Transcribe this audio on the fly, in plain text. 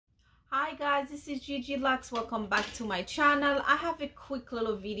Hi guys, this is Geegeeluxs. Welcome back to my channel. I have a quick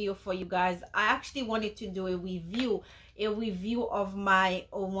little video for you guys. I actually wanted to do a review of my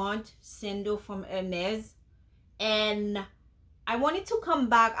oran sandal from Hermes, and I wanted to come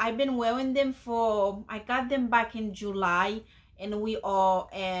back. I've been wearing them I got them back in July and we are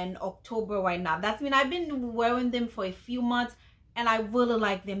in October right now. That's mean I've been wearing them for a few months and I really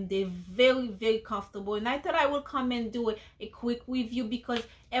like them. They're very comfortable, and I thought I would come and do a quick review because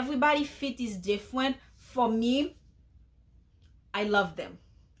everybody fit is different. For me, I love them.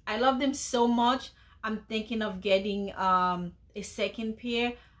 I love them so much. I'm thinking of getting a second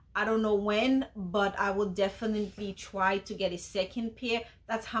pair. I don't know when, but I will definitely try to get a second pair.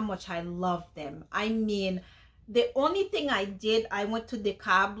 That's how much I love them. I mean, the only thing I did, I went to the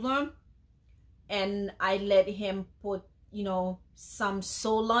cobbler and I let him put, you know, some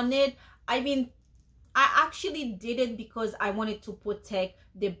sole on it. I mean, I actually did it because I wanted to protect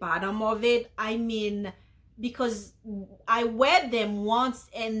the bottom of it. I mean, because I wear them once,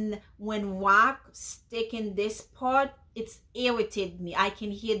 and when rock stick in this part, it's irritated me. I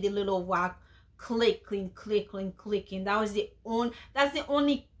can hear the little rock clicking. That's the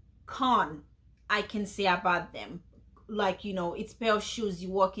only con I can say about them. Like, you know, it's pair of shoes, you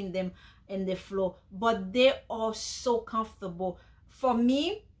walk in them in the floor, but they are so comfortable. For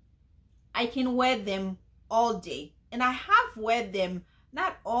me, I can wear them all day, and I have wear them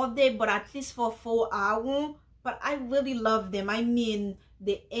not all day, but at least for 4 hours. But I really love them. I mean,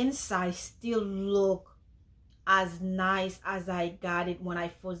 the inside still look as nice as I got it when I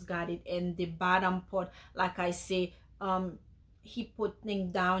first got it, and the bottom part, like I say, he put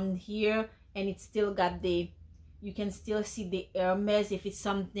things down here and it still got you can still see the Hermes. If it's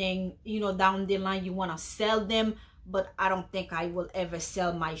something, you know, down the line you want to sell them, but I don't think I will ever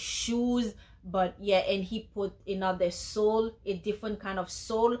sell my shoes. But yeah, and he put another sole, a different kind of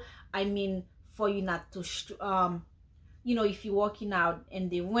sole. I mean, for you not to you know, if you're walking out in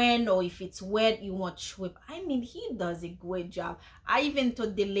the rain or if it's wet, you want slip. I mean, he does a great job. I even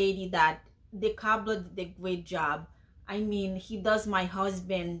told the lady that the cobbler did a great job. I mean, he does my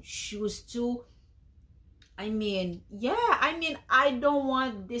husband's shoes too. I mean, yeah, I mean, I don't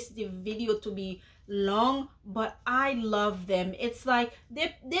want the video to be long, but I love them. It's like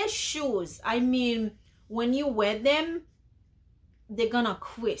they're shoes. I mean, when you wear them, they're gonna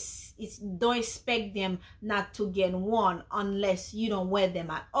crisp. Don't expect them not to get worn unless you don't wear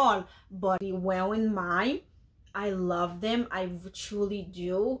them at all. But wearing mine, I love them. I truly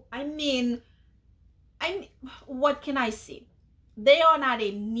do. I mean, what can I say? They are not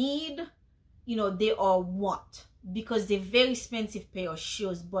a need, you know, they are want, because they're very expensive pair of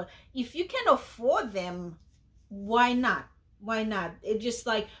shoes. But if you can afford them, why not? It's just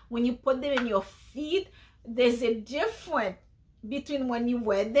like when you put them in your feet, there's a difference between when you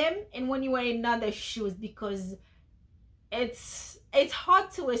wear them and when you wear another shoes, because it's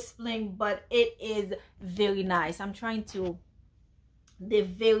hard to explain, but it is very nice. I'm trying to, they're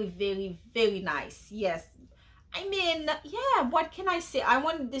very nice. Yes, I mean, yeah, what can I say? I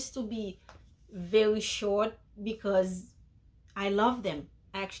want this to be very short because I love them.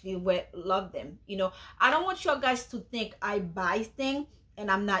 I actually love them. You know, I don't want you guys to think I buy things and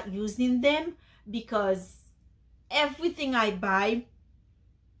I'm not using them, because everything I buy,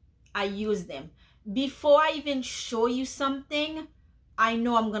 I use them. Before I even show you something, I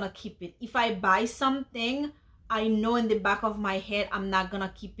know I'm gonna keep it. If I buy something, I know in the back of my head I'm not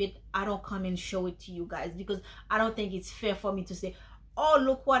gonna keep it. I don't come and show it to you guys, because I don't think it's fair for me to say, oh,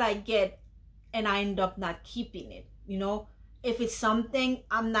 look what I get, and I end up not keeping it. You know, if it's something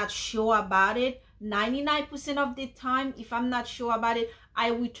I'm not sure about it, 99% of the time, if I'm not sure about it,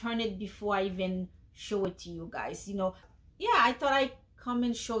 I return it before I even show it to you guys. You know, yeah, I thought I'd come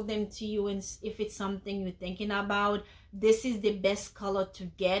and show them to you, and if it's something you're thinking about, this is the best color to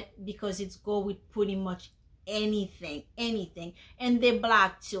get because it's go with pretty much anything, and they're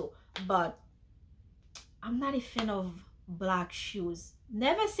black too. But I'm not a fan of black shoes.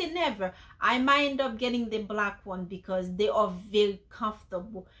 Never say never. I might end up getting the black one because they are very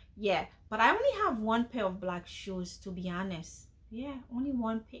comfortable. Yeah, but I only have one pair of black shoes, to be honest. Yeah, only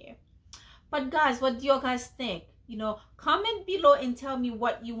one pair. But guys, what do you guys think? You know, comment below and tell me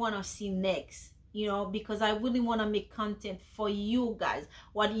what you want to see next. You know, because I really want to make content for you guys,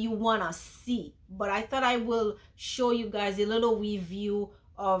 what you want to see. But I thought I will show you guys a little review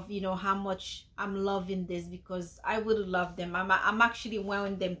of, you know, how much I'm loving this, because I really love them. I'm actually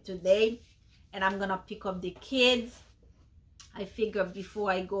wearing them today, and I'm gonna pick up the kids. I figured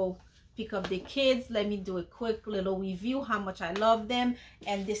before I go pick up the kids, let me do a quick little review how much I love them.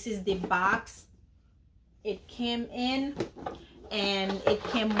 And this is the box it came in, and it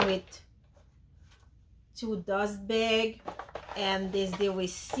came with 2 dust bag, and there's the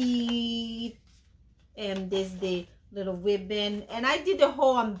receipt, and there's the little ribbon, and I did a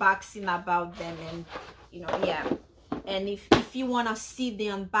whole unboxing about them, and you know, yeah. And if you want to see the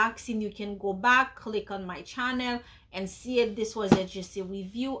unboxing, you can go back, click on my channel and see it. This was just a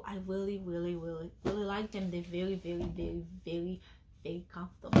review. I really like them. They're very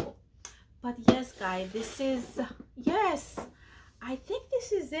comfortable. But yes, guys, this is, yes, I think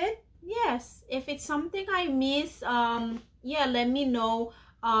this is it. Yes, if it's something I miss, yeah, let me know.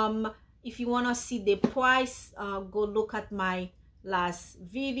 If you want to see the price, go look at my last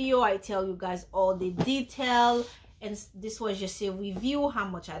video. I tell you guys all the detail, and this was just a review, how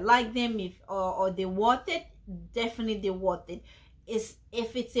much I like them, if or they worth it. Definitely they worth it. Is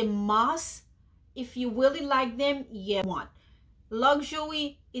if it's a must, if you really like them, yeah, want.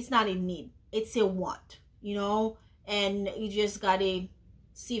 Luxury, it's not a need, it's a want, you know, and you just gotta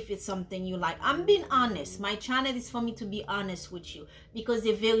see if it's something you like. I'm being honest. My channel is for me to be honest with you, because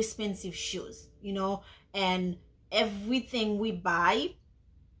they're very expensive shoes, you know, and everything we buy,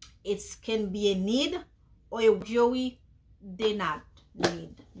 it can be a need or a jewelry. They not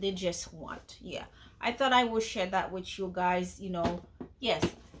need, they just want. Yeah, I thought I would share that with you guys, you know. Yes,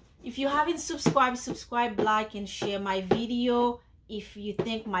 if you haven't subscribed, subscribe, like, and share my video. If you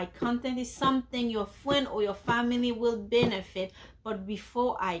think my content is something your friend or your family will benefit. But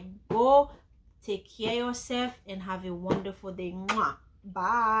before I go, take care of yourself and have a wonderful day. Mwah.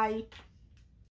 Bye.